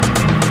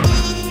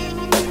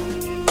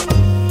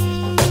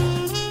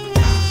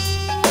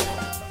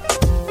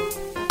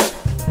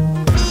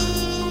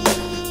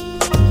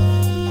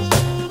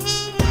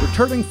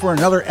Returning for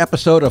another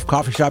episode of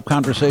Coffeeshop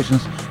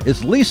Conversations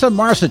is Lisa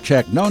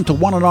Marcicek, known to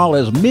one and all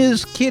as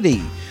Miz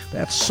Kitty,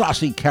 that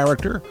saucy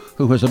character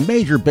who has a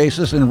major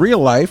basis in real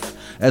life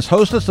as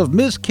hostess of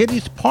Miz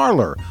Kitty's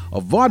Parlour, a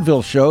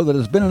vaudeville show that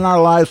has been in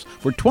our lives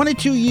for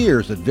 22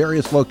 years at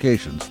various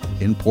locations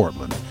in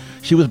Portland.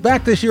 She was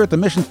back this year at the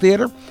Mission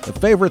Theater, a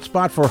favorite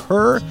spot for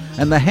her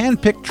and the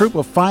hand-picked troupe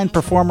of fine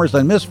performers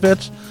and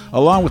misfits,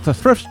 along with the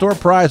thrift store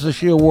prizes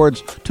she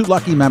awards to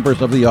lucky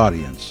members of the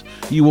audience.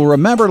 You will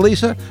remember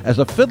Lisa as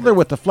a fiddler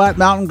with the Flat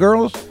Mountain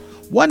Girls.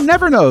 One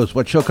never knows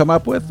what she'll come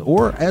up with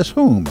or as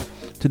whom.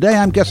 Today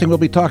I'm guessing we'll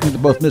be talking to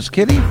both Miz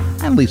Kitty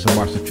and Lisa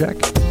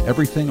Marcicek.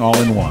 Everything all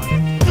in one.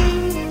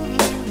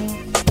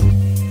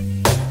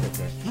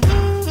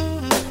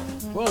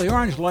 Well, the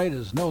orange light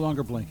is no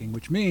longer blinking,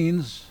 which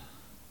means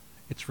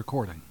it's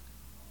recording.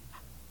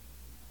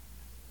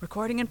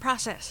 Recording in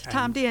process.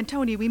 Tom, D, and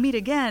Tony, we meet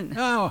again.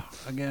 Oh,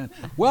 again.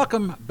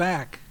 Welcome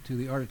back to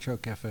the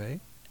Artichoke Cafe.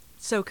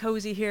 So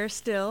cozy here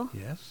still.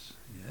 Yes.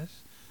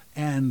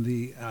 And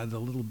the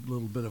little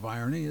bit of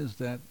irony is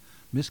that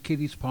Miz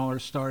Kitty's Parlour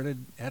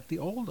started at the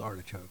old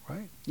Artichoke,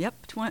 right?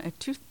 Yep,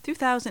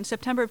 2000,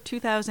 September of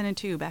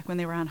 2002, back when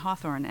they were on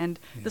Hawthorne. And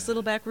this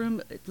little back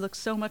room, it looks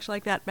so much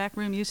like that back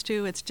room used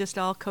to. It's just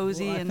all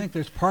cozy. Well, I think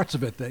there's parts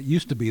of it that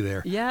used to be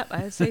there. Yep,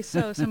 I'd say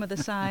so. Some of the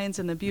signs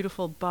and the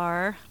beautiful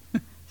bar.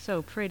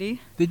 So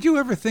pretty. Did you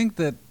ever think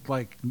that,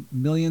 like,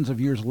 millions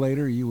of years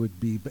later, you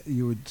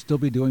would still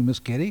be doing Miz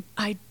Kitty?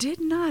 I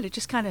did not. It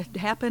just kind of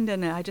happened,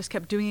 and I just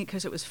kept doing it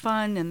because it was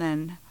fun, and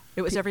then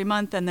it was every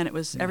month, and then it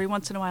was every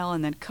once in a while,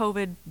 and then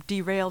COVID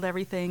derailed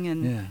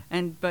everything,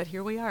 but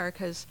here we are,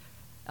 because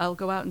I'll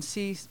go out and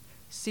see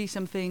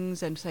some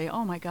things and say,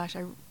 oh my gosh,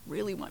 I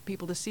really want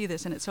people to see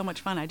this, and it's so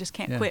much fun. I just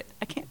can't quit.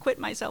 I can't quit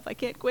myself. I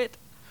can't quit.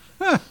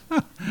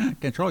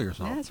 Control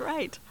yourself. That's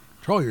right.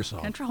 Control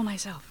yourself. Control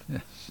myself.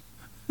 Yes.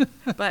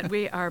 But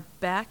we are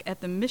back at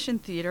the Mission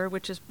Theater,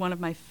 which is one of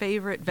my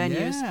favorite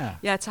venues.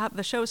 Yeah,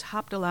 the show's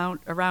hopped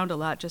around a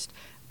lot, just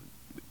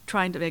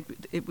trying to make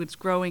it was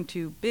growing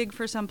too big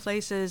for some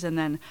places, and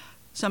then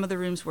some of the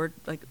rooms were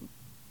like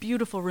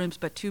beautiful rooms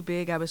but too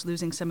big. I was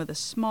losing some of the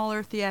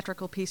smaller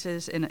theatrical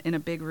pieces in a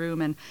big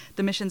room, and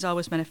the Mission's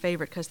always been a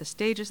favorite because the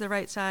stage is the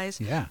right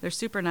size. Yeah, they're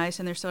super nice,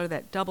 and they're sort of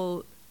that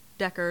double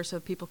decker so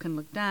people can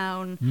look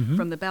down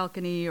from the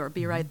balcony or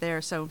be right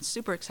there. So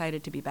super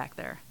excited to be back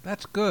there.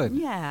 That's good.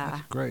 Yeah.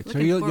 That's great. So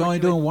you're only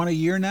doing one a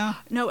year now?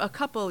 No, a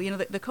couple. You know,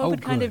 the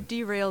COVID kind of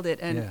derailed it,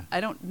 and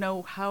I don't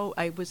know how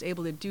I was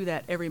able to do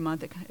that every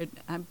month.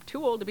 I'm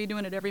too old to be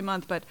doing it every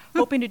month, but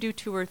hoping to do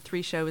 2 or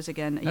 3 shows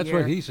again a year. That's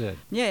what he said.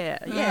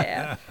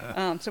 Yeah.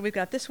 So we've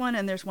got this one,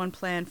 and there's one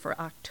planned for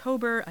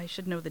October. I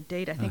should know the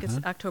date. I think it's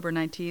October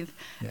 19th.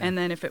 Yeah. And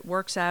then if it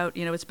works out,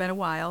 you know, it's been a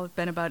while. It's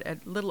been about a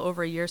little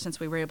over a year since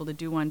we were able to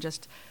do one,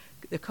 just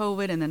the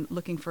COVID, and then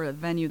looking for a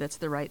venue that's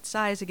the right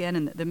size again,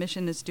 and the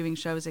Mission is doing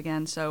shows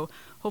again, so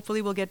hopefully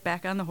we'll get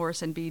back on the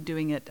horse and be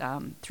doing it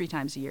 3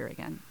 times a year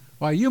again.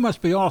 Well, you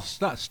must be all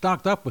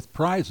stocked up with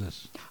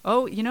prizes.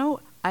 Oh, you know,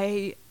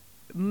 I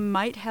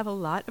might have a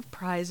lot of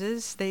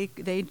prizes.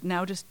 They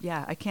now just,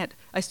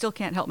 I still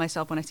can't help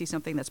myself when I see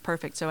something that's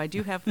perfect, so I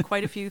do have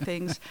quite a few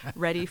things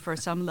ready for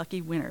some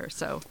lucky winner.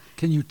 So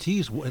can you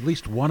tease at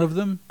least one of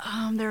them?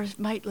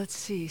 Let's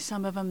see,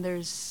 some of them,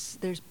 there's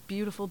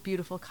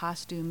beautiful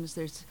costumes.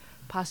 There's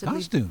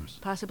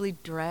possibly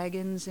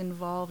dragons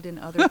involved in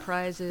other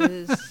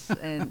prizes,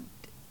 and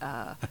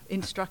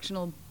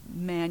instructional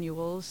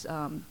manuals,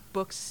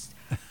 books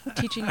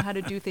teaching you how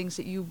to do things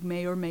that you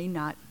may or may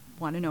not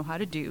want to know how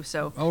to do.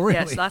 So really?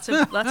 Yes, lots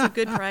of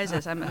good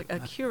prizes. I'm a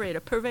curator,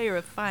 purveyor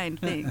of fine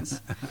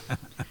things.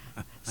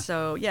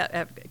 So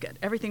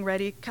everything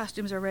ready.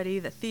 Costumes are ready.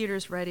 The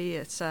theater's ready.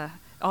 It's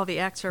all the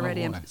acts are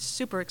ready. Boy. I'm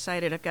super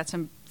excited. I've got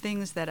some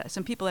things that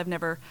some people have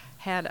never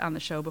had on the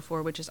show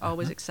before, which is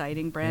always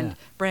exciting. Brand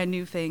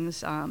new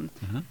things, and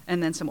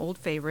then some old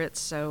favorites.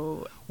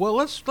 So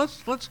let's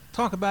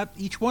talk about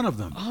each one of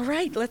them. All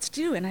right, let's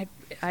do. And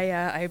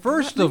I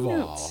first of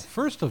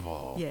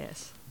all,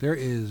 yes. There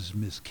is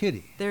Miz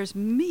Kitty. There's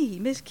me,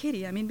 Miz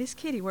Kitty. I mean, Miz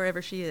Kitty,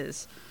 wherever she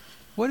is.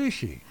 What is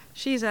she?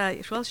 She's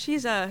a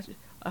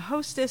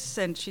hostess,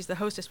 and she's the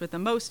hostess with the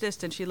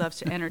mostest, and she loves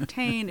to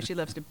entertain, and she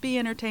loves to be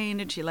entertained,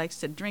 and she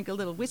likes to drink a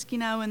little whiskey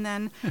now and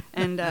then,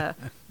 and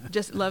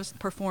just loves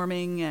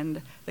performing,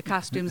 and the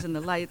costumes and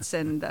the lights,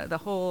 and the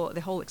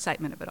whole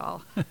excitement of it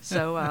all.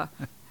 So.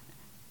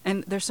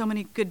 And there's so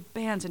many good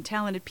bands and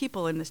talented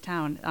people in this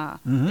town.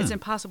 It's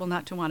impossible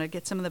not to want to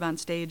get some of them on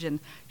stage and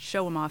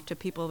show them off to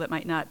people that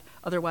might not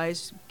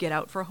otherwise get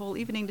out for a whole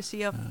evening to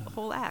see a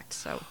whole act.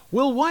 So,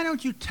 well, why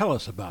don't you tell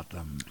us about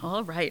them?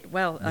 All right.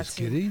 Well, Miz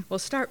Kitty. We'll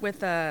start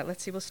with.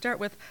 As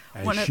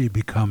she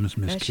becomes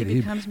Miz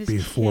Kitty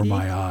before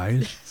my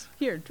eyes.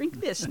 Here,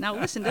 drink this. Now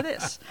listen to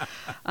this.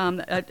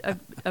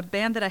 A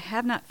band that I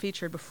have not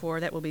featured before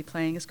that will be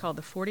playing is called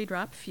the 40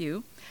 Drop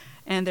Few.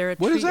 And they're a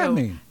trio. What does that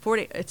mean?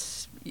 40.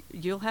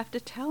 You'll have to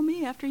tell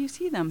me after you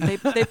see them. They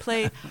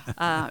play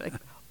like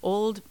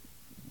old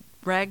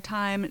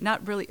ragtime,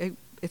 not really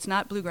it's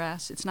not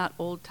bluegrass, it's not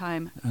old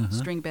time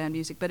string band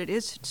music, but it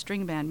is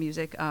string band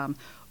music,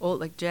 old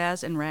like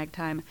jazz and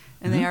ragtime,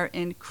 and they are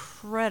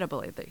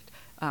incredibly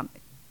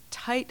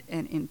tight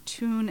and in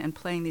tune and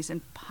playing these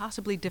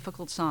impossibly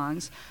difficult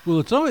songs. Well,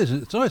 it's always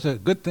a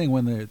good thing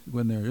when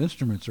their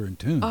instruments are in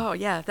tune. Oh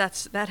yeah,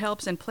 that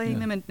helps, and playing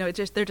them, and they're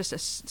just a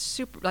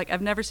super, like,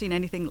 I've never seen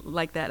anything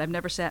like that. I've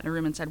never sat in a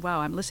room and said, wow,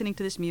 I'm listening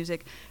to this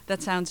music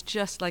that sounds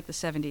just like the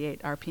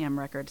 78 RPM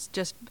records.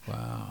 Just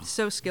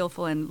so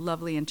skillful and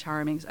lovely and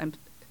charming.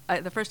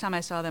 The first time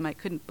I saw them, I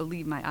couldn't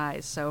believe my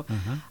eyes, so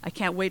I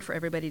can't wait for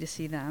everybody to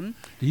see them.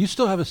 Do you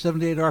still have a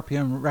 78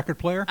 RPM record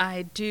player?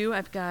 I do.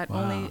 I've got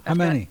How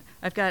many?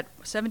 I've got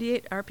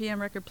 78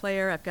 RPM record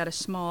player. I've got a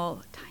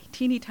small,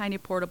 teeny tiny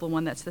portable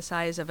one that's the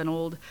size of an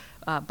old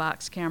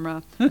box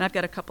camera, and I've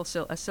got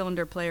a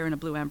cylinder player and a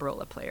blue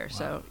Ambrola player. Wow.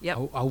 So, yep.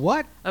 A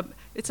what?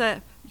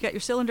 You got your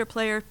cylinder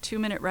player,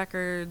 2-minute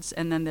records,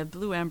 and then the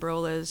blue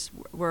Ambrolas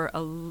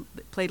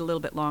played a little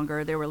bit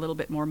longer. They were a little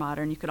bit more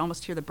modern. You could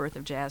almost hear the birth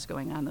of jazz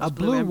going on. Those a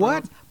blue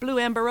what? Blue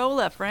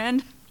Ambrola,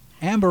 friend.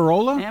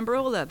 Amberola?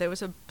 Ambrola. There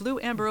was a blue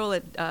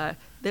Ambrola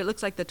that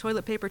looks like the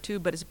toilet paper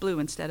tube, but it's blue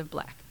instead of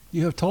black.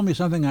 You have told me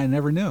something I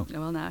never knew.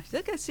 Well, now,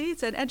 see,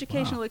 it's an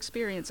educational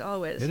experience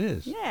always. It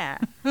is. Yeah.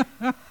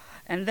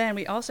 And then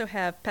we also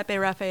have Pepe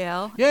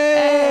Raphael. Yay!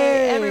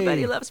 Hey,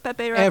 everybody loves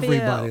Pepe Raphael.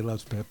 Everybody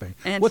loves Pepe.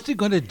 And what's he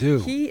going to do?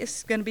 He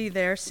is going to be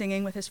there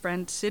singing with his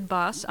friend Sid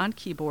Boss on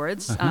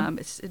keyboards.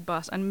 Sid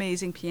Boss,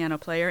 amazing piano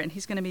player, and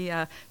he's going to be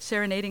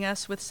serenading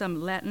us with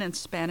some Latin and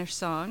Spanish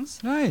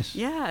songs. Nice.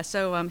 Yeah,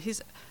 so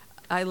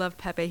I love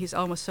Pepe. He's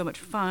almost so much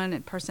fun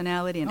and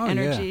personality and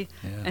energy,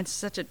 and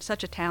such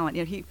a talent.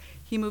 You know,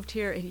 he moved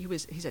here and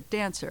he's a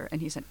dancer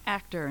and he's an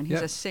actor and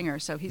he's a singer.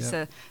 So he's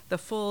the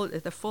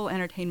full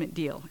entertainment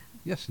deal.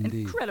 Yes,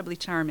 indeed. Incredibly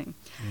charming.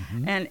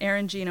 And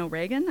Erin Jean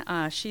O'Regan,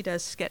 she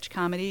does sketch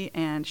comedy,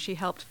 and she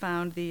helped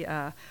found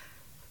the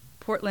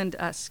Portland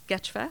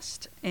Sketch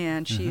Fest,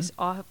 and she's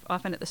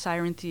often at the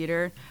Siren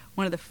Theater.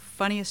 One of the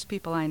funniest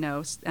people I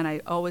know, and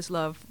I always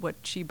love what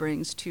she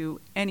brings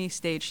to any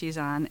stage she's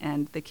on,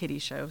 and the Kitty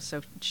show.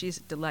 So she's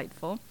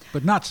delightful.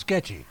 But not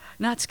sketchy.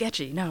 Not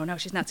sketchy. No,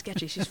 she's not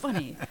sketchy. She's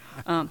funny.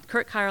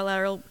 Kurt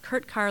Carlisle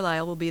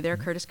will be there.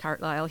 Curtis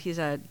Carlisle. He's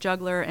a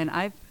juggler,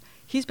 and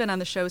he's been on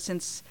the show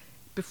since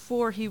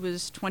before he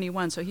was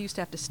 21, so he used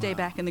to have to stay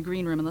back in the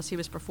green room unless he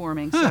was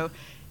performing. So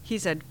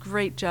he's a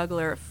great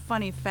juggler,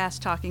 funny,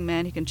 fast-talking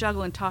man. He can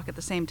juggle and talk at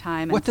the same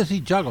time. What does he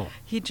juggle?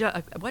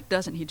 What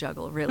doesn't he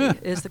juggle, really,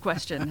 is the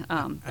question.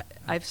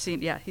 I've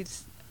seen,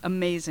 he's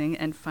amazing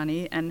and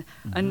funny. And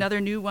another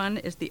new one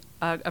is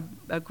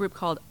a group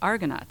called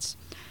Argonauts.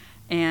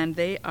 And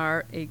they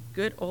are a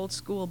good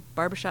old-school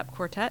barbershop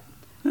quartet.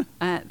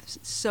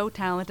 So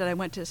talented. I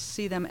went to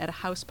see them at a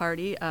house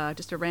party,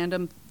 just a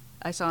random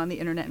I saw on the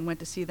internet and went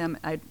to see them.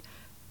 I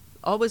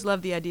always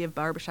loved the idea of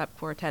barbershop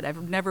quartet.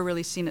 I've never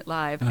really seen it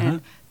live.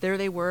 And there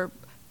they were,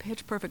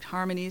 pitch perfect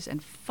harmonies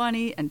and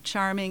funny and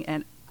charming,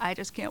 and I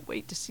just can't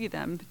wait to see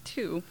them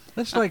too.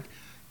 That's like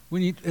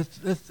when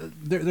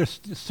there's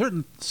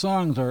certain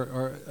songs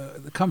are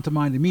come to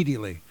mind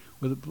immediately.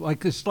 With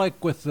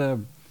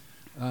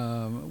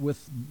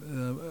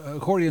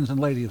accordions and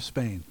Lady of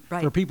Spain,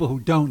 right, for people who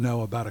don't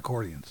know about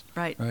accordions.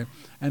 Right.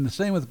 And the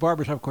same with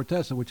Barbershop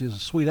Quartet, which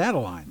is Sweet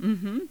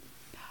Adeline.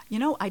 You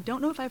know, I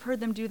don't know if I've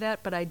heard them do that,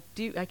 but I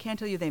can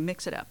tell you they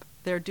mix it up.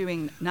 They're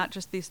doing not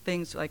just these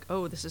things like,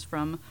 oh, this is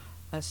from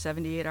a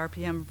 78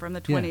 RPM from the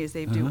 20s.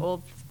 They do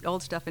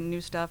old stuff and new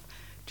stuff,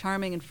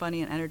 charming and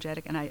funny and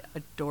energetic, and I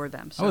adore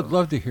them. So. I would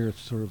love to hear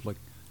sort of like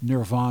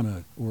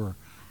Nirvana or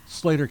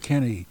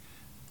Slater-Kenny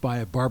by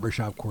a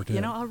barbershop quartet.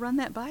 You know, I'll run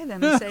that by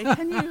them and say,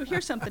 can you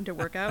hear something to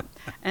work out?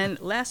 And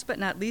last but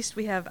not least,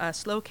 we have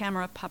Slow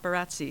Camera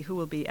Paparazzi, who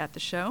will be at the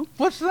show.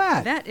 What's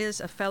that? That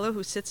is a fellow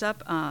who sits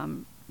up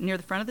near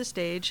the front of the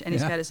stage, and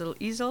he's got his little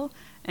easel,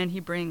 and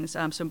he brings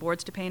some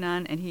boards to paint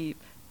on, and he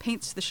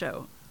paints the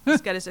show.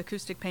 He's got his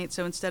acoustic paint,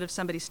 so instead of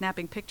somebody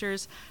snapping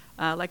pictures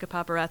like a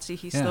paparazzi,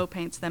 he slow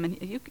paints them,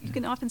 and you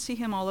can often see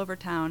him all over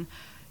town.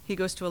 He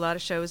goes to a lot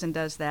of shows and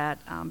does that.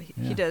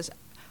 He does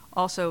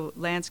also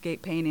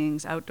landscape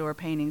paintings, outdoor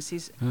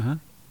paintings.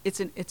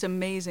 It's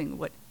amazing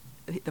what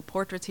the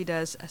portraits he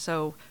does.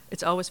 So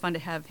it's always fun to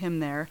have him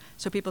there,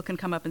 so people can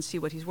come up and see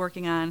what he's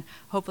working on.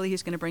 Hopefully,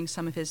 he's going to bring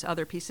some of his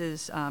other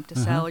pieces to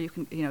sell.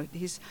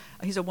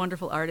 He's a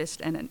wonderful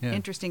artist and an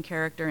interesting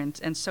character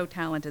and so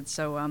talented.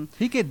 So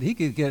he could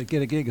get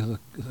a gig as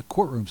a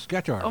courtroom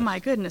sketch artist. Oh my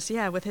goodness,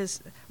 yeah! With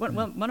his one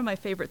of my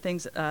favorite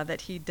things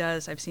that he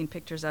does, I've seen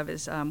pictures of,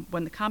 is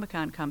when the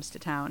Comic-Con comes to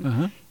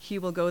town, he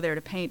will go there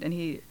to paint, and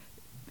he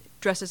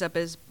dresses up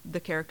as the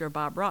character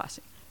Bob Ross,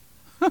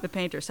 the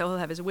painter. So he'll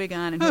have his wig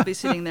on, and he'll be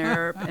sitting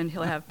there, and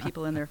he'll have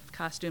people in their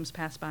costumes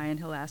pass by, and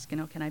he'll ask,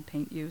 can I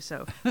paint you?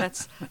 So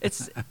it's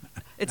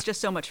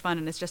just so much fun,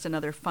 and it's just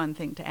another fun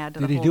thing to add to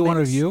the whole mix. Did he do one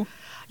of you?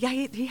 Yeah,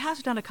 he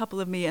has done a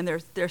couple of me, and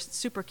they're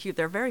super cute.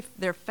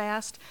 They're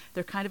fast.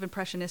 They're kind of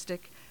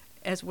impressionistic,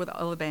 as with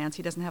all the bands,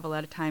 he doesn't have a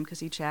lot of time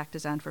because each act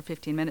is on for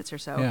 15 minutes or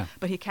so. Yeah.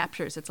 But he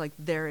captures, it's like,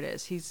 there it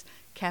is. He's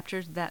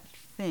captures that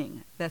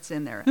thing that's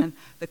in there. And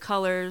the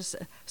colors,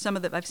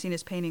 I've seen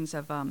his paintings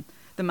of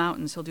the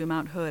mountains. He'll do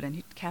Mount Hood, and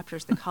he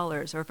captures the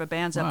colors. Or if a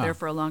band's up there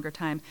for a longer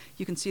time,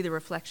 you can see the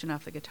reflection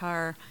off the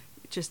guitar.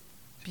 Just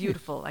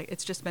beautiful.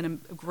 It's just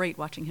been great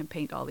watching him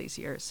paint all these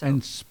years. So.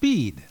 And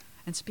speed.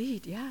 And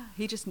speed, yeah.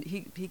 He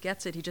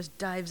gets it. He just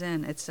dives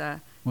in. It's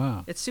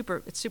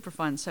super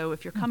fun. So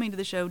if you're coming to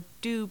the show,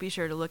 do be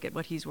sure to look at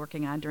what he's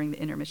working on during the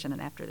intermission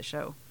and after the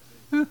show.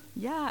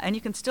 Yeah, and you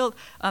can still,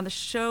 the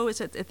show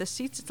is at the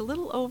seats, it's a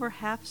little over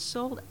half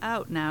sold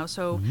out now,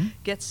 so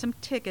get some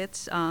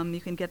tickets. You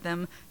can get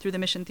them through the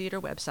Mission Theater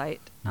website.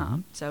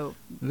 So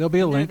there'll be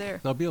a link. There.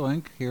 There'll be a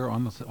link here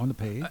on the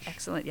page.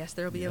 Excellent. Yes,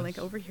 there'll be a link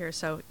over here.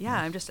 So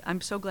yeah,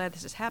 I'm so glad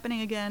this is happening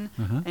again,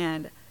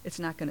 and it's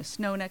not going to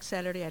snow next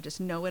Saturday. I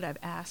just know it. I've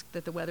asked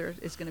that the weather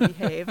is going to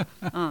behave.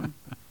 I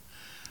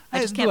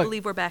just can't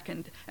believe we're back,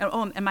 and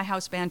my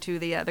house band too.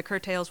 The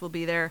Curtails will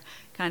be there,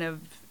 kind of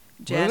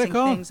jazzing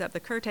things up. The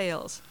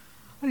Curtails.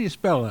 How do you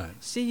spell that?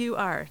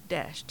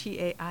 CUR-TAILS.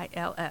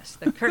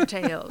 The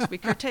Curtails. We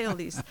curtail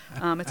these.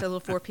 It's a little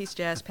four-piece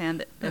jazz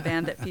band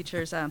that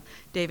features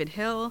David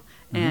Hill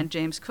and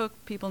James Cook.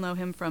 People know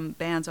him from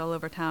bands all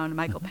over town.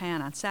 Michael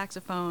Pan on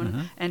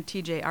saxophone and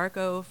T.J.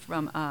 Arco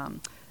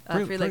from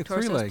Three Leg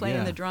Torsos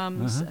playing the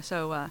drums.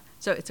 So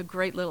it's a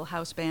great little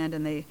house band,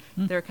 and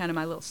they're kind of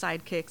my little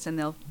sidekicks, and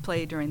they'll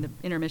play during the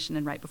intermission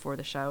and right before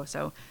the show.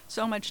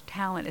 So much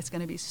talent. It's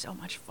going to be so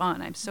much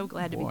fun. I'm so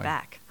glad to be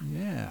back.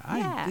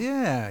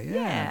 Yeah.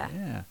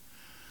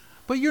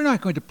 But you're not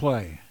going to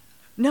play.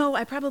 No,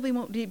 I probably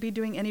won't be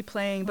doing any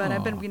playing, but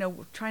I've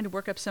been, trying to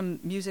work up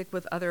some music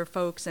with other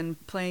folks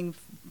and playing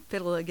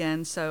fiddle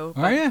again. So,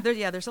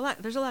 there's a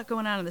lot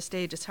going on the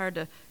stage. It's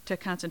hard to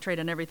concentrate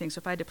on everything. So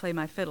if I had to play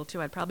my fiddle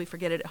too, I'd probably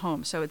forget it at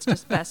home. So it's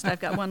just best I've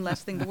got one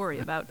less thing to worry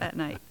about that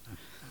night.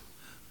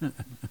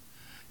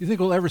 You think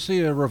we'll ever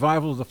see a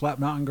revival of the Flat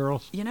Mountain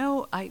Girls?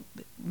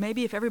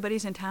 Maybe if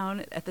everybody's in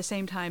town at the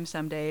same time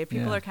someday. If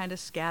people are kind of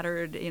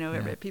scattered,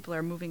 people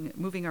are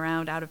moving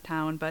around out of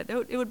town. But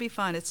it would be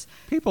fun.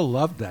 People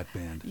loved that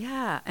band.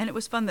 Yeah, and it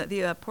was fun that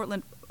the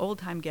Portland Old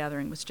Time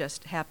Gathering was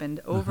just happened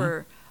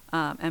over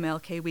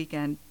MLK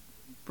weekend,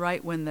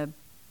 right when the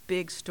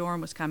big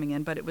storm was coming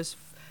in. But it was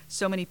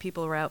so many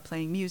people were out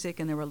playing music,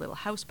 and there were little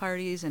house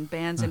parties and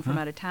bands in from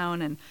out of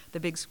town, and the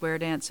big square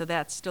dance. So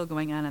that's still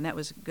going on, and that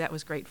was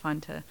great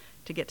fun to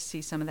get to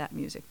see some of that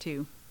music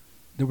too.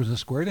 There was a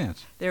square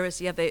dance. There was,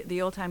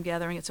 the Old Time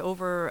Gathering. It's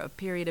over a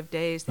period of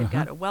days. They've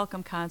got a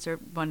welcome concert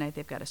one night.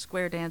 They've got a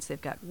square dance.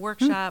 They've got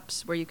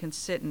workshops where you can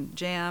sit and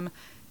jam.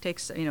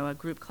 Takes a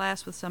group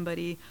class with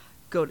somebody.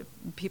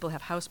 People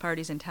have house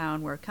parties in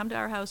town where come to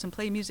our house and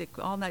play music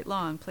all night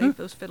long. Play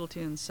those fiddle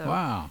tunes. So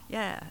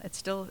yeah, that's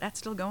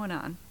still going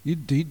on. Do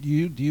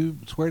you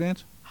square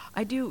dance?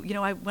 I do.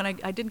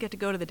 I didn't get to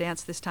go to the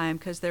dance this time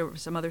because there were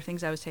some other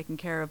things I was taking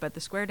care of. But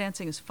the square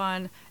dancing is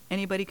fun.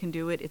 Anybody can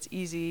do it. It's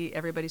easy.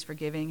 Everybody's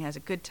forgiving. Has a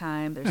good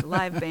time. There's a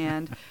live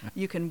band.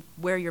 You can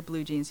wear your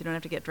blue jeans. You don't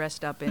have to get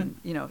dressed up. And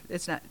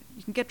it's not.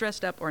 You can get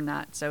dressed up or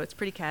not. So it's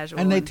pretty casual.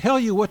 And they tell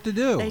you what to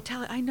do.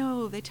 I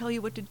know. They tell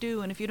you what to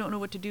do. And if you don't know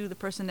what to do, the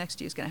person next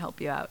to you is going to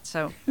help you out.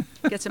 So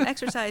get some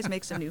exercise,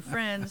 make some new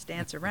friends,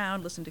 dance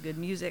around, listen to good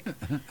music.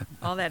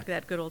 All that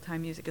good old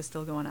time music is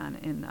still going on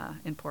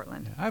in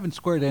Portland. I haven't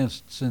square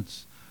danced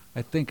since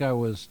I think I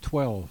was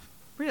 12.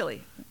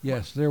 Really?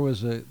 Yes, there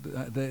was I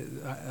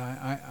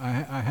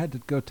had to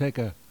go take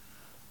a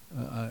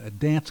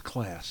dance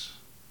class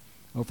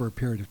over a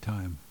period of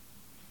time,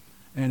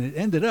 and it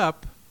ended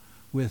up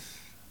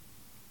with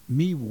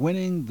me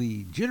winning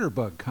the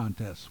jitterbug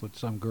contest with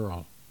some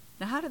girl.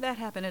 Now, how did that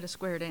happen at a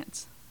square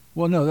dance?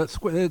 Well, no, that's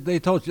they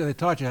taught you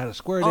how to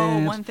square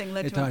dance. Oh, one thing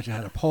led to another. They taught you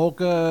how to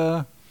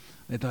polka.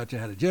 They taught you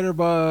how to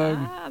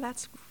jitterbug. Ah,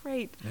 that's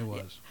great. It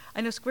was.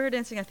 I know square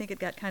dancing, I think it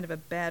got kind of a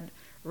bad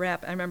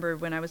rap. I remember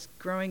when I was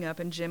growing up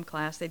in gym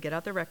class, they'd get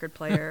out the record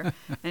player,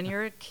 and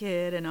you're a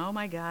kid, and oh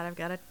my God, I've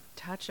got to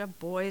touch a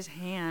boy's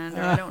hand,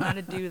 or I don't know how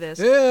to do this.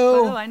 Ew.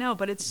 Oh, I know,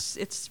 but it's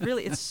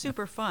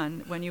super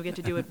fun when you get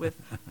to do it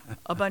with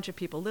a bunch of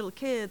people, little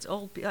kids,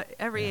 old,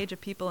 every age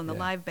of people in the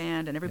live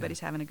band, and everybody's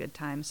having a good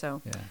time.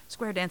 So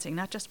square dancing,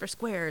 not just for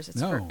squares,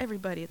 it's for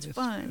everybody. It's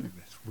fun.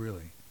 It's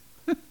really.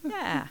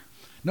 Yeah.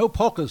 No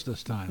polkas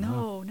this time.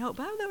 No.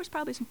 But there was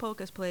probably some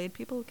polkas played.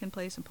 People can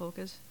play some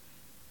polkas.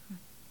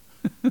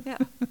 Yeah.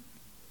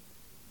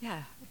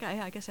 Yeah.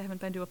 I guess I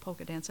haven't been to a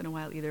polka dance in a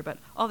while either, but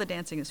all the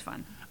dancing is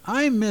fun.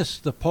 I miss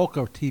the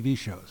polka TV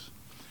shows.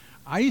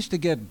 I used to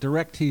get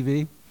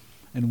DirecTV,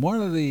 and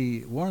one of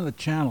the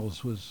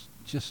channels was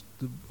just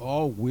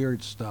all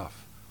weird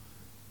stuff,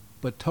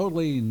 but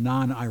totally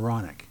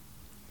non-ironic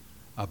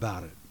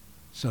about it.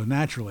 So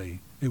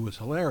naturally, it was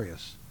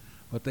hilarious.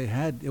 But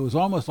it was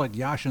almost like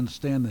Yasha and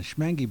Stan the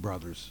Schmengi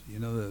brothers,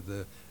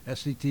 the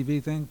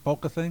SCTV thing,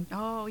 polka thing.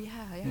 Oh,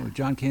 yeah.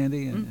 John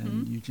Candy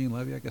and Eugene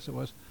Levy, I guess it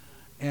was.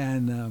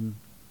 And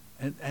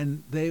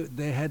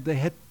they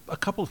had a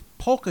couple of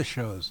polka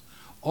shows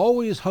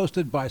always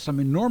hosted by some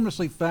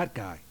enormously fat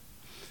guy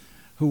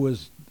who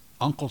was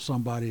Uncle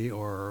somebody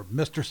or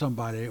Mr.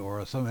 somebody or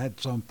had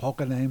some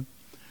polka name.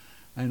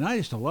 And I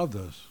used to love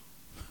those.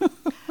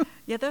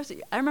 Yeah,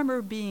 I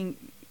remember being,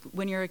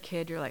 when you're a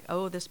kid, you're like,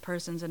 oh, this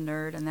person's a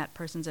nerd and that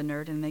person's a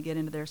nerd, and they get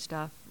into their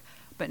stuff.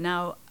 But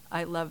now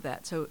I love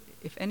that. So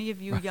if any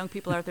of you young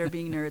people out there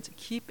being nerds,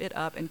 keep it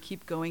up and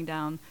keep going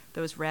down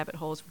those rabbit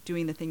holes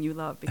doing the thing you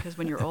love. Because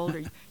when you're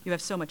older, you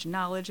have so much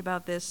knowledge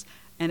about this,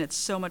 and it's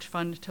so much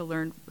fun to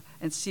learn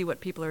and see what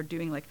people are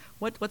doing. Like,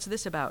 what's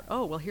this about?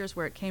 Oh, well, here's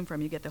where it came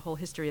from. You get the whole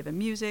history of a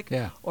music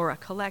or a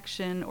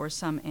collection or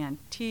some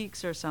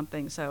antiques or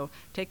something. So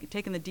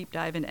taking the deep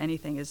dive into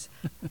anything is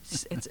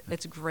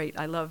it's great.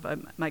 I love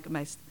my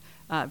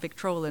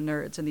Victrola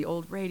nerds and the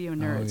old radio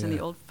nerds and the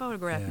old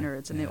photograph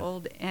nerds and the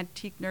old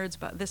antique nerds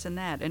about this and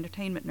that,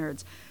 entertainment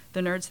nerds, the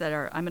nerds that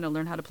are, I'm going to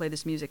learn how to play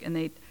this music, and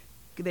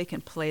they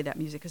can play that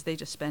music because they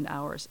just spend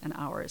hours and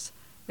hours.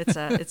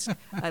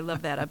 I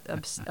love that,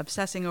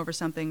 obsessing over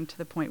something to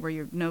the point where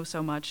you know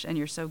so much and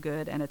you're so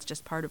good and it's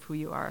just part of who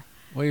you are.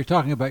 Well, you're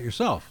talking about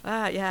yourself.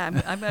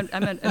 Yeah, I'm a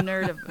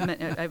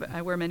nerd.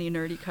 I wear many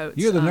nerdy coats.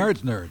 You're the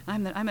nerd's nerd.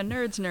 I'm a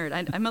nerd's nerd.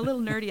 I'm a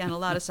little nerdy on a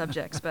lot of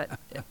subjects, but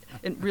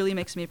it really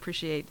makes me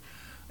appreciate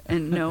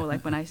and know,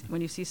 like,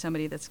 when you see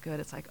somebody that's good,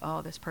 it's like,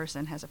 oh, this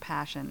person has a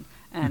passion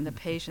and the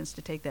patience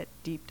to take that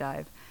deep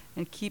dive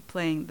and keep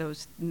playing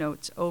those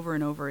notes over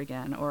and over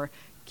again, or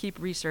keep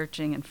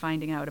researching and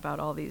finding out about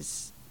all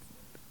these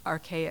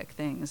archaic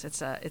things.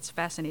 It's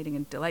fascinating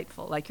and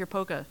delightful. Like your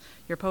polka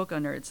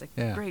nerds,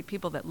 like great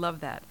people that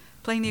love that.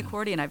 Playing the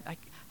accordion,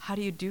 how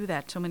do you do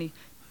that?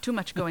 Too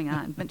much going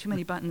on, too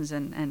many buttons,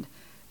 and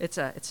it's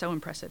so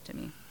impressive to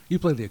me. You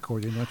play the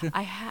accordion, don't you?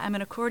 I'm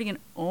an accordion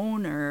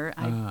owner.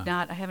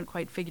 I haven't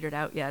quite figured it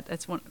out yet.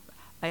 That's one.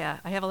 I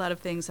have a lot of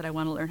things that I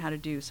want to learn how to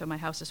do, so my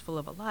house is full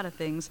of a lot of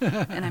things,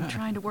 and I'm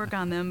trying to work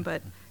on them,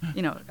 but,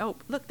 oh,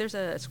 look, there's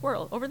a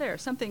squirrel over there,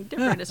 something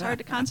different. It's hard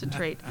to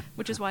concentrate,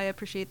 which is why I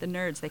appreciate the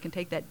nerds. They can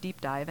take that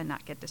deep dive and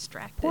not get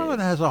distracted.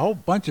 Portland has a whole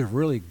bunch of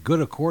really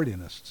good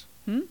accordionists.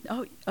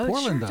 Oh,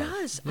 Portland it sure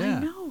does. Yeah. I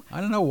know.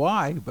 I don't know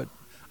why, but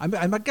I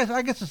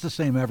guess it's the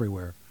same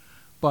everywhere.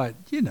 But,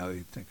 you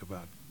think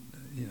about,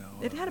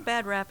 It had a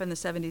bad rap in the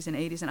 70s and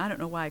 80s, and I don't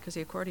know why, because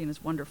the accordion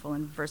is wonderful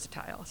and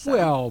versatile. So.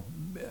 Well,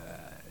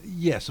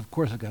 yes, of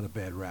course it got a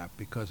bad rap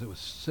because it was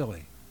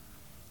silly,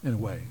 in a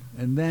way.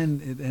 And then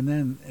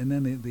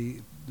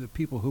the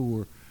people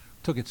who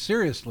took it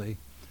seriously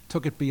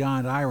took it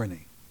beyond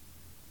irony.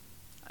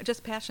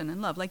 Just passion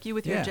and love, like you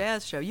with your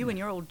jazz show. You and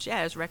your old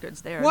jazz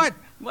records there. What?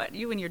 What?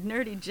 You and your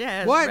nerdy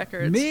jazz what?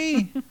 records.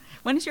 Me?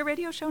 When is your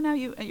radio show now?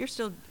 You're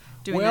still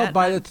doing that?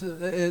 Well,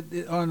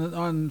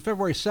 on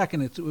February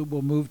 2nd, it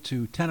will move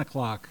to 10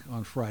 o'clock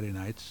on Friday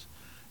nights,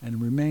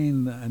 and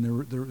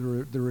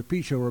the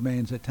repeat show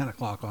remains at 10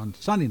 o'clock on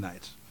Sunday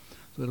nights.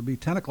 So it'll be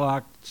 10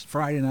 o'clock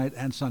Friday night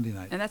and Sunday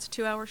night. And that's a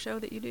 2-hour show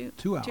that you do?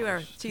 2 hours. 2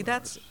 hours. See,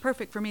 that's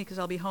perfect for me because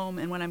I'll be home,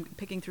 and when I'm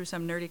picking through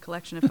some nerdy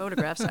collection of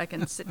photographs, I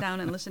can sit down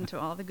and listen to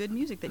all the good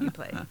music that you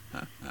play.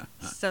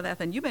 So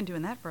then you've been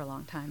doing that for a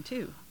long time,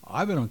 too.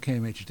 I've been on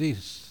KMHD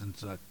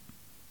since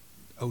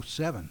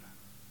 07.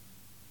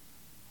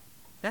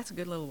 That's a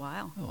good little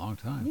while. A long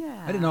time.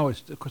 Yeah. I didn't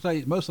always, of course,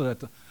 most of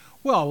that,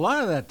 a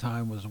lot of that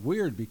time was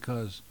weird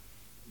because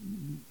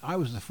I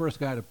was the first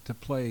guy to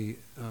play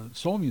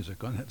soul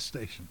music on that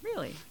station.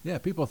 Really? Yeah,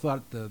 people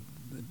thought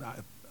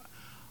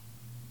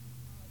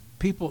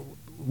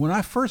when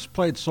I first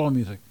played soul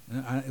music,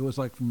 it was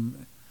like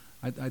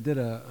I did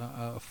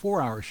a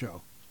 4-hour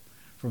show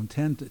from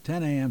 10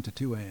 a.m. to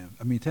 2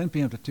 a.m. 10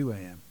 p.m. to 2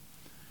 a.m.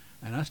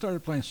 And I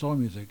started playing soul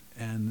music,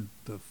 and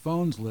the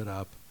phones lit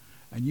up,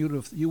 and you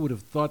would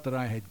have thought that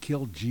I had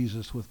killed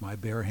Jesus with my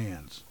bare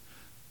hands,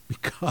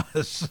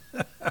 because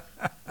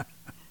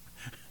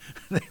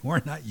they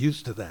were not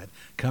used to that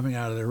coming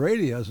out of their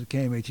radios at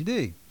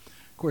KMHD.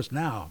 Of course,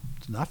 now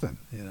it's nothing,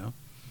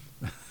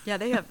 Yeah,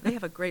 they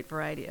have a great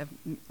variety of,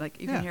 like,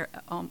 you can hear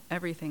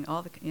everything,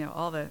 all the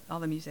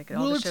music,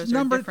 all the shows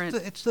are different.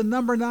 It's the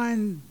number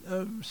 9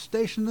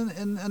 station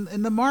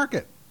in the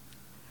market.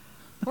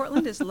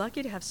 Portland is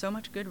lucky to have so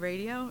much good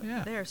radio.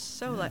 Yeah. They're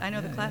so lucky. I know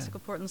the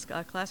Portland's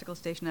classical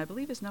station, I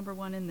believe, is number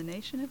 1 in the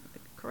nation.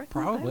 Correct?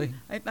 Probably.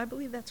 I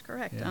believe that's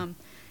correct.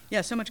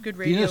 Yeah. So much good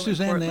Do radio. you know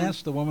Suzanne Portland.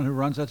 Nance, the woman who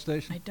runs that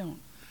station? I don't.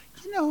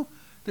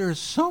 There are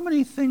so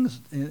many things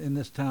in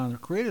this town,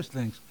 creative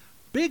things,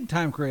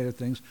 big-time creative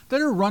things,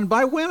 that are run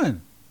by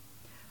women.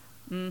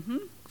 Mm-hmm.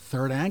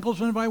 Third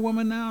Angle's run by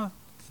women now.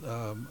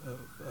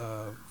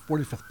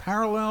 45th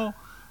Parallel.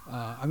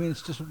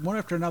 It's just one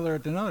after another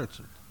after another.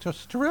 It's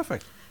just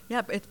terrific.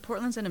 Yeah, but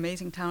Portland's an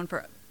amazing town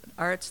for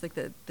arts. Like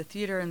the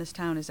theater in this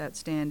town is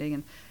outstanding,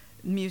 and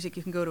music.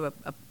 You can go to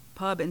a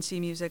pub and see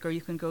music, or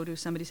you can go to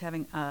somebody's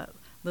having a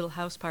little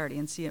house party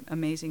and see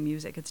amazing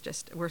music. It's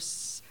just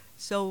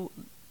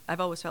I've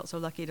always felt so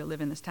lucky to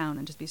live in this town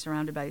and just be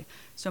surrounded by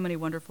so many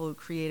wonderful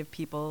creative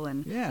people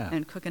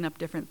and cooking up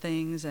different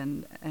things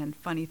and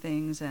funny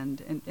things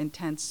and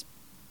intense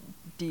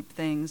deep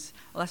things.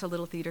 Lots of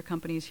little theater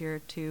companies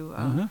here too.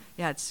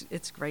 Yeah,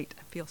 it's great.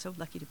 I feel so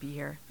lucky to be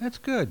here. That's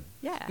good.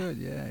 Yeah. That's good.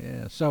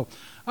 Yeah. So,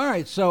 all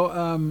right.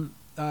 So,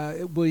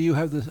 will you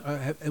have this?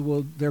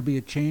 Will there be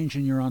a change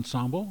in your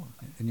ensemble,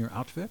 in your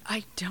outfit?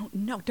 I don't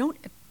know.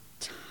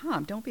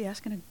 Tom, don't be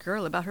asking a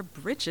girl about her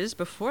breeches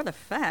before the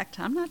fact.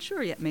 I'm not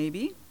sure yet.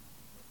 Maybe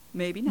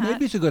not.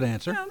 Maybe it's a good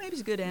answer. No, maybe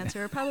it's a good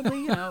answer.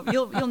 Probably,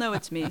 you'll know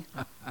it's me.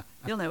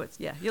 You'll know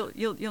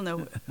you'll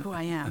know who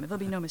I am. There'll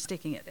be no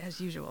mistaking it,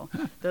 as usual.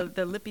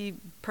 The lippy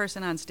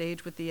person on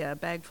stage with the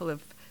bag full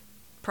of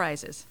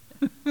prizes.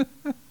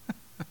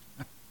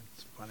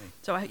 It's funny.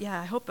 So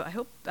I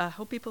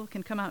hope people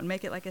can come out and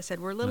make it. Like I said,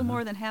 we're a little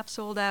more than half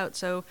sold out.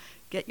 So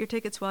get your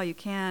tickets while you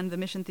can. The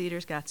Mission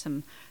Theater's got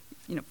some,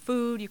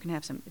 food. You can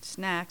have some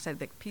snacks. I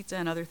think pizza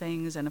and other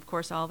things, and of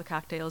course all the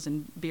cocktails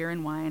and beer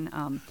and wine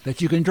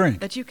that you can drink. All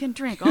that you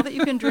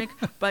can drink,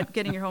 but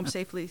getting your home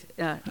safely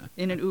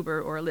in an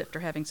Uber or a Lyft, or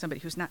having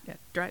somebody who's not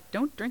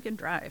don't drink and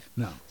drive.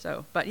 No.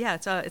 So, but yeah,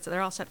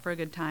 they're all set for a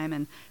good time,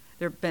 and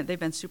they've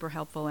been super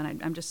helpful,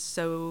 and I'm just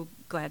so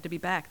glad to be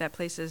back. That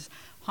place is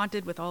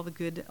haunted with all the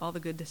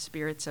good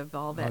spirits of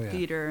all that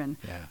theater and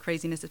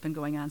craziness that's been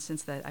going on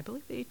since I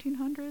believe the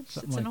 1800s.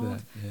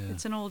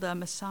 It's an old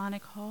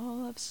Masonic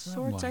hall of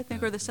sorts, I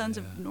think, or the Sons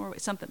of Norway.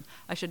 Something.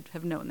 I should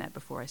have known that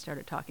before I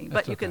started talking,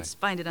 but you can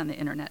find it on the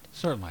internet.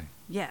 Certainly.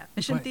 Yeah,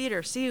 Mission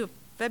Theater. See you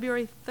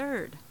February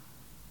 3rd.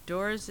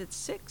 Doors at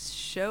 6,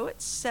 show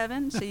at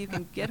 7, so you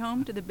can get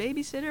home to the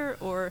babysitter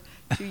or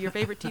to your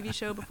favorite TV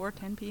show before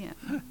 10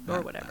 p.m.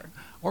 or whatever.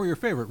 Or your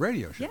favorite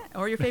radio show. Yeah,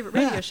 or your favorite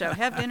radio show.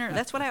 Have dinner.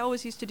 That's what I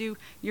always used to do.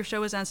 Your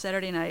show was on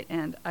Saturday night,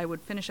 and I would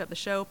finish up the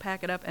show,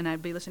 pack it up, and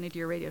I'd be listening to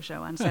your radio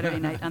show on Saturday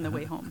night on the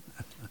way home.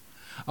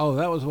 Oh,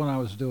 that was when I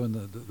was doing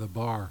the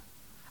bar.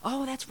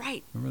 Oh, that's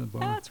right. Remember the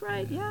bar? That's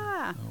right,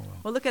 yeah. Oh,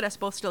 well, look at us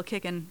both still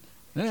kicking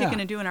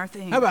and doing our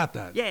thing. How about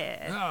that?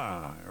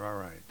 Yeah. All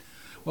right.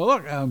 Well,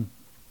 look,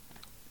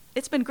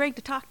 it's been great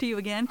to talk to you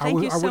again.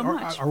 Thank you so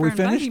much for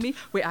inviting me.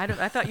 Wait,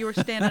 I thought you were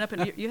standing up,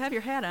 and you have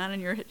your hat on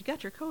and you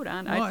got your coat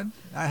on. Well,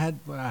 I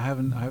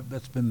haven't.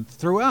 That's been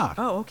throughout.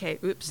 Oh, okay.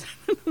 Oops.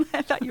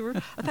 I thought you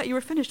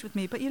were finished with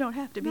me, but you don't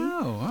have to be.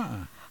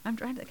 No. I'm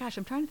trying to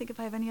think if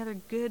I have any other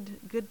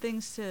good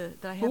things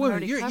that I haven't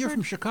already covered. You're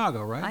from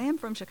Chicago, right? I am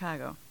from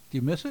Chicago. Do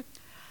you miss it?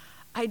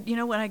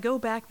 When I go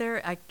back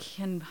there, I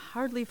can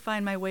hardly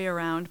find my way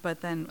around.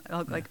 But then,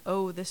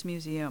 this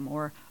museum,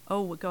 or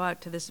we'll go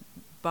out to this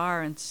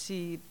bar and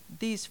see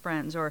these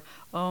friends, or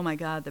oh my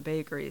God, the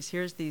bakeries.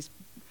 Here's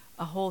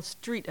a whole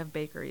street of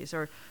bakeries,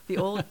 or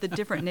the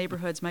different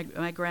neighborhoods.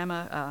 My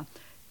grandma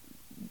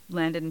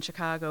landed in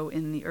Chicago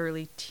in the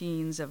early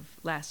teens of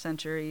last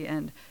century,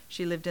 and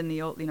she lived in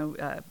the old,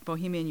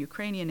 Bohemian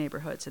Ukrainian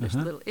neighborhood. So there's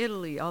Little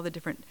Italy, all the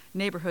different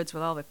neighborhoods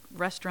with all the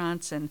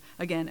restaurants, and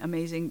again,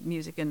 amazing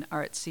music and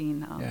art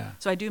scene.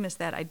 So I do miss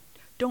that. I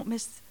don't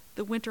miss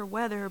the winter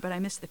weather, but I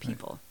miss the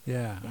people.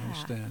 Yeah, I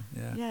understand.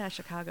 Yeah,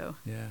 Chicago.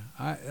 Yeah,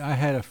 I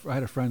had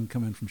a friend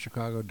come in from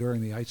Chicago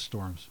during the ice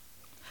storms.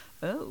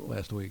 Oh.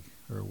 Last week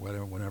or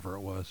whenever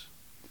it was.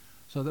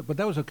 So, but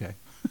that was okay.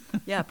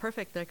 Yeah,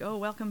 perfect. Like,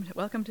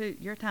 welcome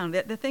to your town.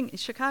 The thing,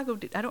 Chicago,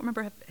 I don't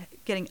remember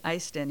getting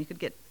iced in. You could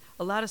get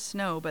a lot of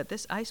snow, but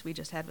this ice we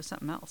just had was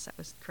something else. That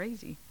was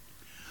crazy.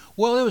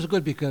 Well, it was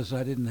good because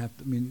I didn't have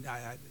to. I mean,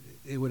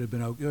 it would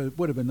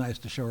have been nice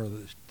to show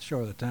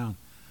her the town.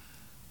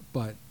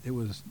 But it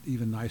was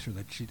even nicer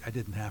that I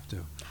didn't have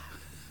to.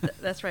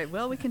 That's right.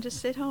 Well, we can just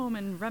sit home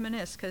and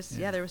reminisce because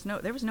there was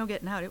no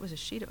getting out. It was a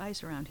sheet of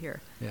ice around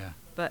here. Yeah.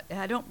 But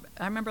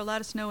I remember a lot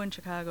of snow in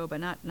Chicago, but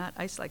not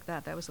ice like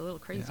that. That was a little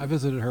crazy. Yeah, I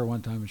visited her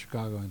one time in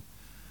Chicago, and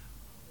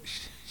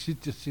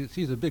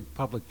she's a big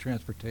public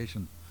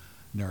transportation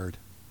nerd,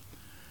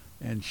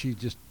 and she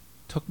just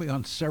took me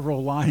on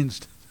several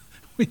lines.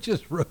 We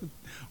just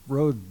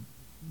rode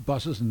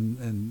buses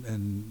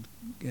and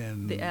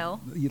the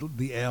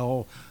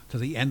L to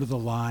the end of the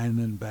line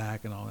and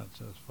back and all that.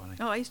 So it's funny.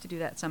 Oh, I used to do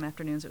that some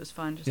afternoons. It was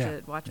fun just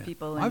to watch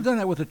people. And I've done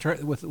that with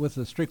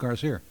the streetcars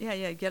here.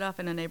 Yeah. Get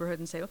off in a neighborhood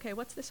and say, okay,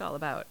 what's this all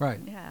about?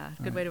 Right. Yeah.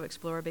 Good way to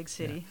explore a big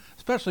city. Yeah.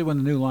 Especially when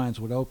the new lines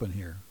would open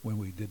here when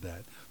we did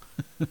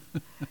that.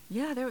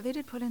 Yeah, they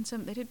did put in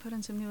some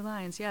new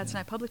lines. Yeah, it's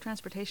not public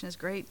transportation is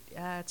great.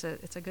 It's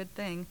a good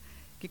thing.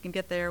 You can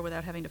get there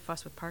without having to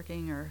fuss with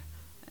parking or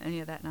any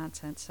of that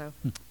nonsense. So,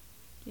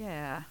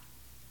 yeah.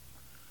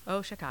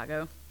 Oh,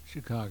 Chicago.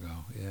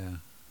 Yeah.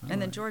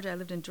 And then Georgia. I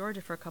lived in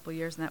Georgia for a couple of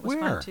years, and that was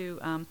fun too.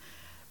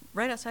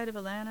 Right outside of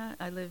Atlanta,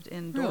 I lived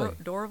in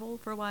Dorville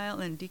for a while,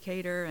 and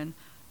Decatur, and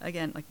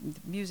again, like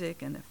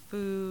music and the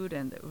food,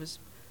 and it was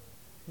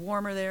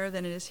warmer there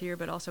than it is here,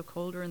 but also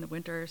colder in the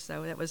winter.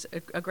 So that was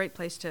a great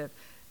place to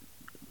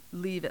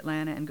leave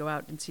Atlanta and go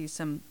out and see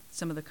some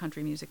of the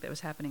country music that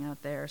was happening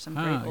out there. Some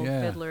great old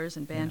fiddlers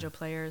and banjo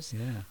players.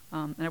 Yeah.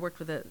 And I worked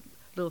with a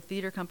little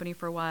theater company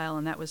for a while,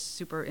 and that was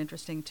super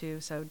interesting too.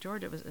 So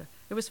Georgia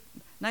it was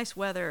nice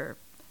weather,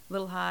 a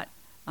little hot,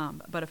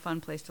 but a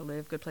fun place to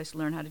live. Good place to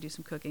learn how to do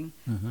some cooking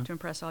to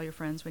impress all your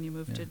friends when you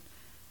move to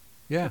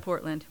Yeah. to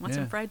Portland. Want Yeah.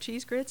 some fried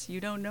cheese grits?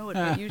 You don't know it,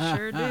 but you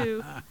sure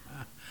do.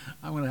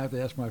 I'm going to have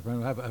to ask my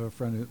friend. I have a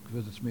friend who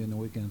visits me on the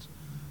weekends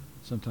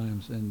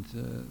sometimes, and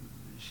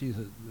she's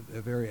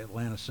a very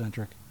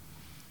Atlanta-centric.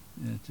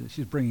 And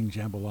she's bringing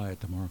jambalaya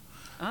tomorrow.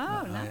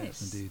 Oh, nice.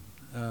 Yes, indeed.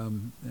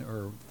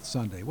 Or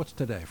Sunday. What's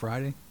today?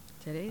 Friday?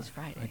 Today's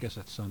Friday. I guess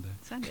that's Sunday.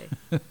 Sunday.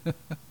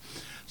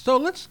 So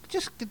let's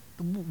just get.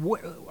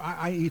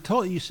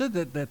 You said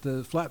that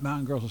the Flat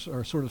Mountain Girls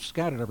are sort of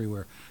scattered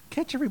everywhere.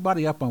 Catch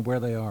everybody up on where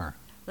they are.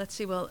 Let's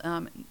see. Well,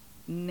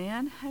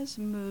 Nan has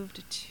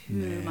moved to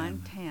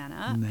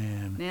Montana.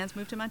 Nan's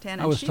moved to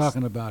Montana. I was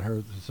talking about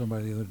her to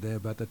somebody the other day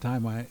about the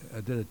time I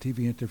did a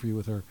TV interview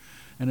with her,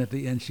 and at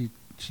the end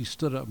she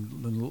stood up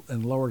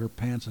and lowered her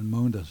pants and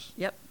moaned us.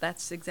 Yep,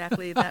 that's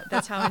exactly that.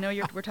 That's how I know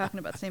we're talking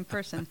about the same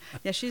person.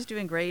 Yeah, she's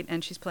doing great,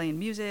 and she's playing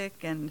music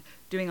and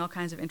doing all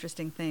kinds of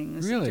interesting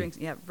things. Really?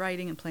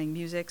 Writing and playing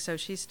music. So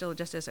she's still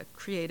just as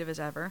creative as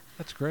ever.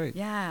 That's great.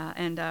 Yeah,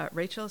 and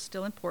Rachel's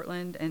still in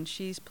Portland, and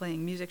she's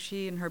playing music.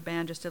 She and her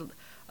band just did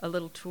a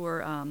little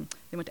tour.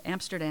 They went to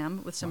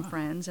Amsterdam with some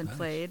friends and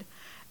played.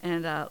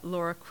 And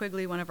Laura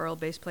Quigley, one of our old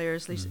bass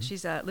players, she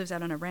lives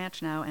out on a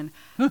ranch now. And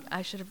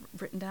I should have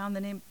written down the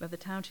name of the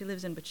town she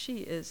lives in, but she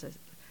is a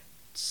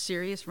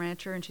serious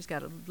rancher, and she's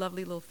got a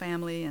lovely little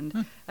family.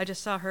 And I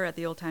just saw her at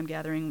the Old Time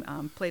Gathering,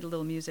 played a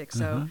little music,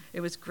 so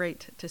it was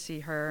great to see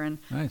her. And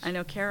I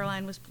know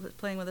Caroline was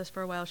playing with us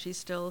for a while. She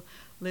still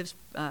lives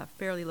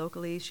fairly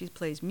locally. She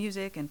plays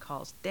music and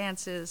calls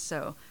dances,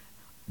 so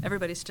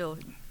everybody's still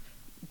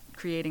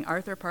creating.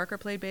 Arthur Parker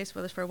played bass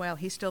with us for a while.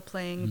 He's still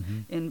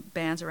playing in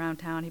bands around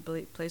town. He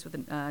plays with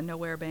the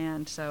Nowhere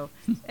Band. So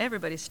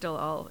everybody's still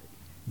all,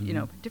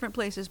 different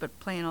places, but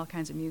playing all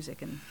kinds of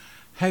music. And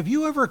have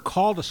you ever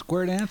called a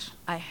square dance?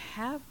 I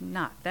have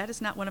not. That is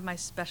not one of my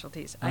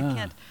specialties. I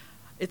can't.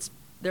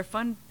 They're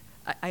fun.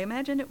 I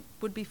imagine it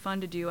would be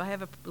fun to do. I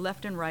have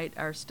left and right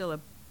are still a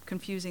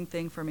confusing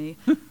thing for me.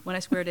 When I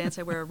square dance,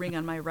 I wear a ring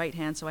on my right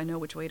hand so I know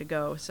which way to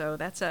go. So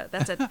that's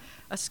a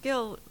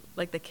skill.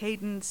 Like the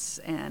cadence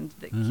and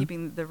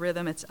keeping the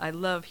rhythm, I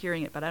love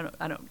hearing it, but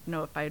I don't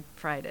know if I'd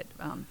tried it.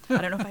 I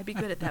don't know if I'd be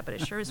good at that, but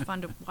it sure is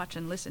fun to watch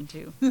and listen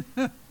to.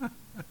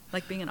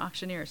 Like being an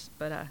auctioneer,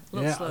 but a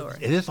little slower.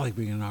 It is like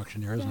being an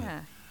auctioneer, isn't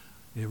it?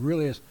 It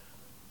really is.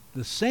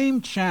 The same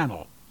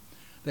channel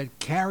that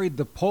carried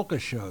the polka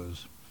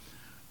shows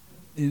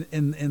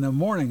in the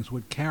mornings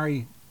would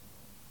carry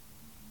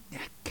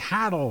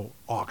cattle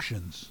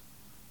auctions,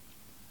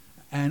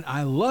 and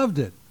I loved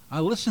it. I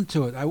listened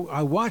to it.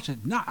 I watched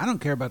it. No, I don't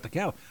care about the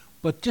cattle,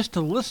 but just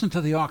to listen to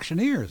the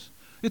auctioneers.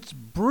 It's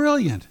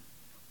brilliant.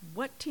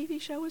 What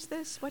TV show was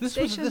this? What this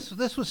station?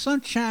 This was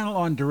some channel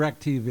on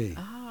DirecTV.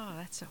 Oh,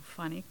 that's so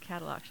funny.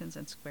 Cattle auctions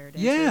and square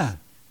dances.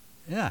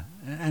 Yeah,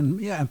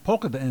 and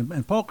polka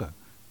and polka.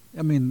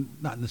 I mean,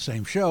 not in the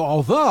same show.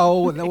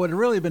 Although that would have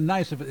really been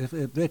nice if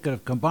they could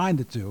have combined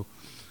the two.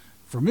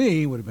 For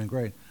me, it would have been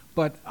great.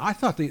 But I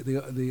thought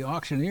the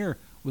auctioneer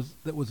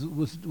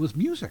was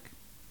music.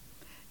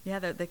 Yeah,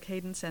 the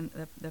cadence and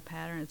the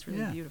pattern, it's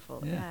really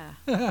beautiful. Yeah.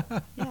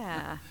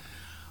 Yeah.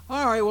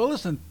 All right, well,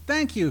 listen,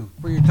 thank you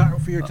for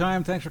your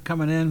time. Thanks for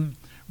coming in.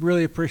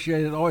 Really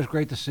appreciate it. Always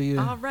great to see you.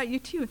 All right, you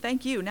too.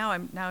 Thank you. Now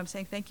I'm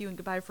saying thank you and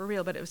goodbye for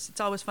real, but it's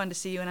always fun to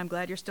see you, and I'm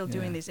glad you're still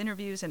doing these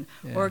interviews, and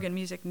Oregon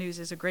Music News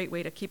is a great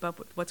way to keep up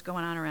with what's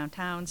going on around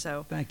town.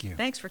 So thank you.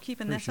 Thanks for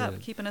keeping this up,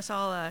 keeping us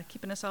all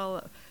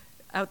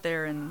out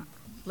there and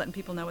letting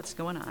people know what's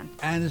going on.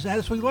 And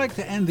as we like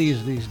to end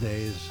these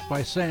days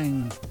by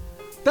saying,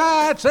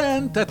 that's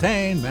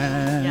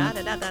entertainment.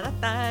 Yada da da da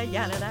da,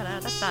 yada da da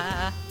da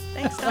da.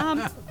 Thanks,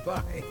 Tom.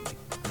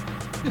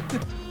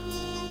 Bye.